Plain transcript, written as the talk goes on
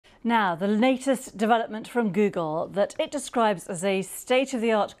Now, the latest development from Google that it describes as a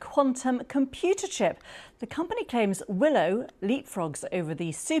state-of-the-art quantum computer chip. The company claims Willow leapfrogs over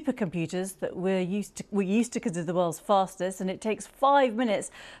the supercomputers that we used to consider the world's fastest, and it takes 5 minutes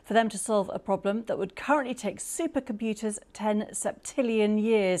for them to solve a problem that would currently take supercomputers 10 septillion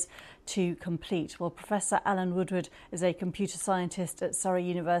years to complete. Well, Professor Alan Woodward is a computer scientist at Surrey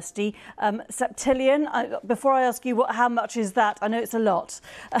University. Septillion, before I ask you how much is that, I know it's a lot.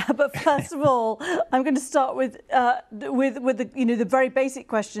 But first of all, I'm going to start with the very basic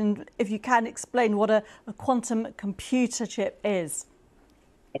question. If you can explain what a quantum computer chip is.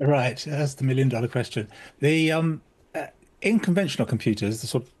 Right, that's the million-dollar question. In conventional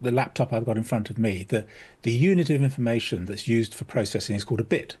computers, the laptop I've got in front of me, the unit of information that's used for processing is called a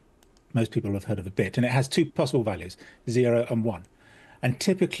bit. Most people have heard of a bit, and it has two possible values, 0 and 1. And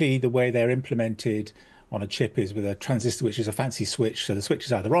typically the way they're implemented on a chip is with a transistor, which is a fancy switch. So the switch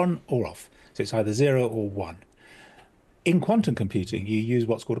is either on or off. So it's either 0 or 1. In quantum computing, you use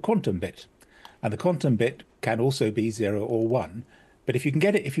what's called a quantum bit. And the quantum bit can also be 0 or 1. But if you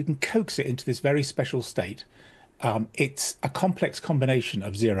can coax it into this very special state, it's a complex combination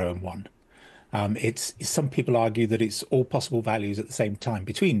of 0 and 1. Some people argue that it's all possible values at the same time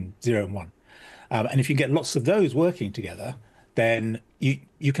between 0 and 1. And if you get lots of those working together, then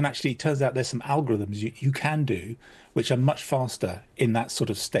you can actually, it turns out there's some algorithms you can do which are much faster in that sort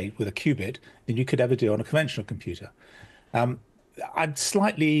of state with a qubit than you could ever do on a conventional computer. I'm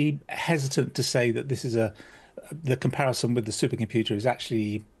slightly hesitant to say that this is the comparison with the supercomputer is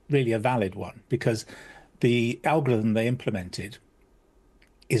actually really a valid one, because the algorithm they implemented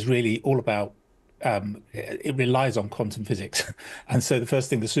is really all about it relies on quantum physics. And so the first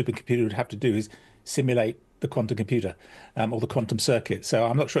thing the supercomputer would have to do is simulate the quantum computer or the quantum circuit. So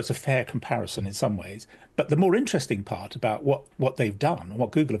I'm not sure it's a fair comparison in some ways. But the more interesting part about what they've done and what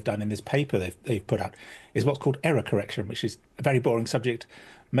Google have done in this paper they've put out is what's called error correction, which is a very boring subject.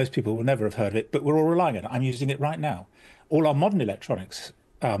 Most people will never have heard of it, but we're all relying on it. I'm using it right now. All our modern electronics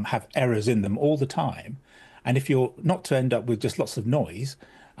have errors in them all the time. And if you're not to end up with just lots of noise,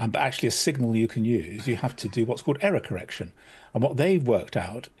 but actually a signal you can use, you have to do what's called error correction. And what they've worked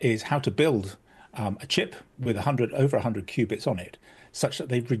out is how to build a chip with over 100 qubits on it, such that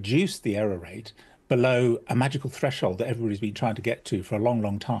they've reduced the error rate below a magical threshold that everybody's been trying to get to for a long,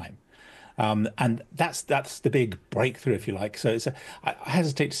 long time. And that's the big breakthrough, if you like. So I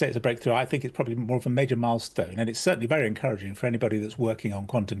hesitate to say it's a breakthrough. I think it's probably more of a major milestone, and it's certainly very encouraging for anybody that's working on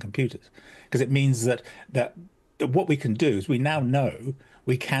quantum computers, because it means that what we can do is we now know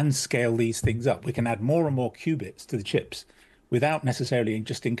we can scale these things up. We can add more and more qubits to the chips without necessarily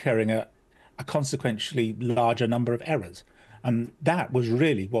just incurring a consequentially larger number of errors. And that was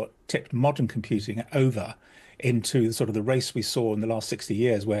really what tipped modern computing over into sort of the race we saw in the last 60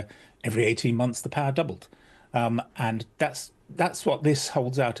 years, where every 18 months the power doubled. And that's what this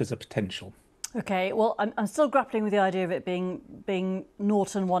holds out as a potential. OK, well, I'm still grappling with the idea of it being 0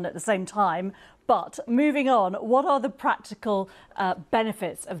 and 1 at the same time. But moving on, what are the practical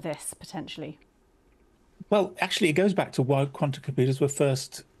benefits of this potentially? Well, actually, it goes back to why quantum computers were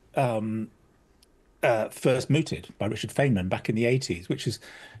first mooted by Richard Feynman back in the 80s, which is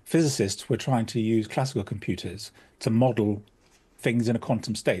physicists were trying to use classical computers to model things in a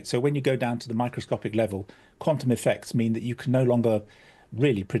quantum state. So when you go down to the microscopic level, quantum effects mean that you can no longer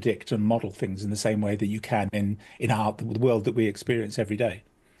really predict and model things in the same way that you can in the world that we experience every day.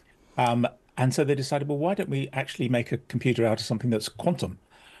 And so they decided, well, why don't we actually make a computer out of something that's quantum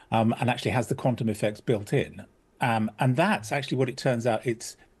and actually has the quantum effects built in? And that's actually what it turns out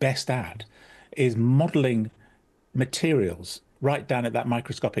it's best at, is modeling materials right down at that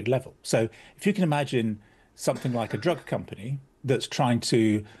microscopic level. So if you can imagine something like a drug company that's trying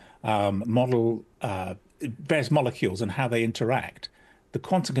to model various molecules and how they interact, the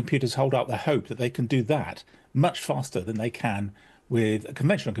quantum computers hold up the hope that they can do that much faster than they can with a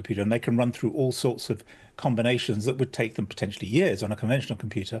conventional computer, and they can run through all sorts of combinations that would take them potentially years on a conventional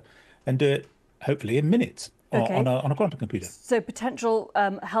computer and do it hopefully in minutes on a quantum computer. So potential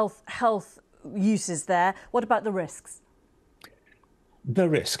health uses there. What about the risks? The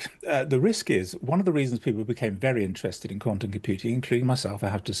risk is one of the reasons people became very interested in quantum computing, including myself, I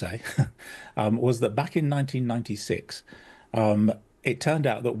have to say, was that back in 1996, it turned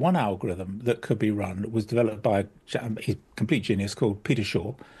out that one algorithm that could be run was developed by a complete genius called Peter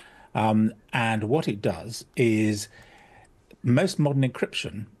Shor. And what it does is most modern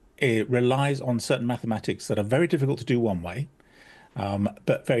encryption, it relies on certain mathematics that are very difficult to do one way,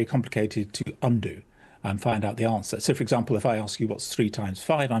 but very complicated to undo and find out the answer. So, for example, if I ask you what's 3 times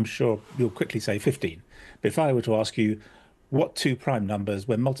 5, I'm sure you'll quickly say 15. But if I were to ask you what two prime numbers,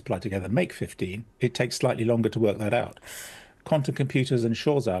 when multiplied together, make 15, it takes slightly longer to work that out. Quantum computers and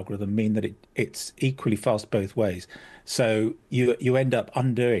Shor's algorithm mean that it's equally fast both ways. So you end up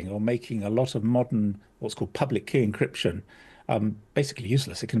undoing or making a lot of modern what's called public key encryption basically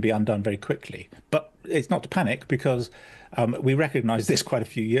useless. It can be undone very quickly. But it's not to panic, because we recognized this quite a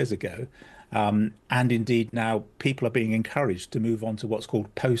few years ago. And indeed now people are being encouraged to move on to what's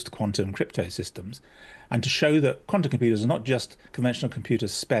called post-quantum crypto systems, and to show that quantum computers are not just conventional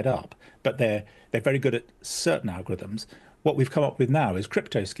computers sped up, but they're very good at certain algorithms. What we've come up with now is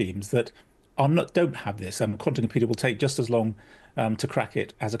crypto schemes that don't have this. A quantum computer will take just as long to crack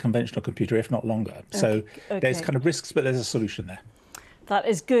it as a conventional computer, if not longer. So there's kind of risks, but there's a solution there. That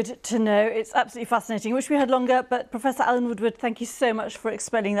is good to know. It's absolutely fascinating. I wish we had longer, but Professor Alan Woodward, thank you so much for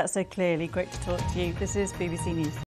explaining that so clearly. Great to talk to you. This is BBC News.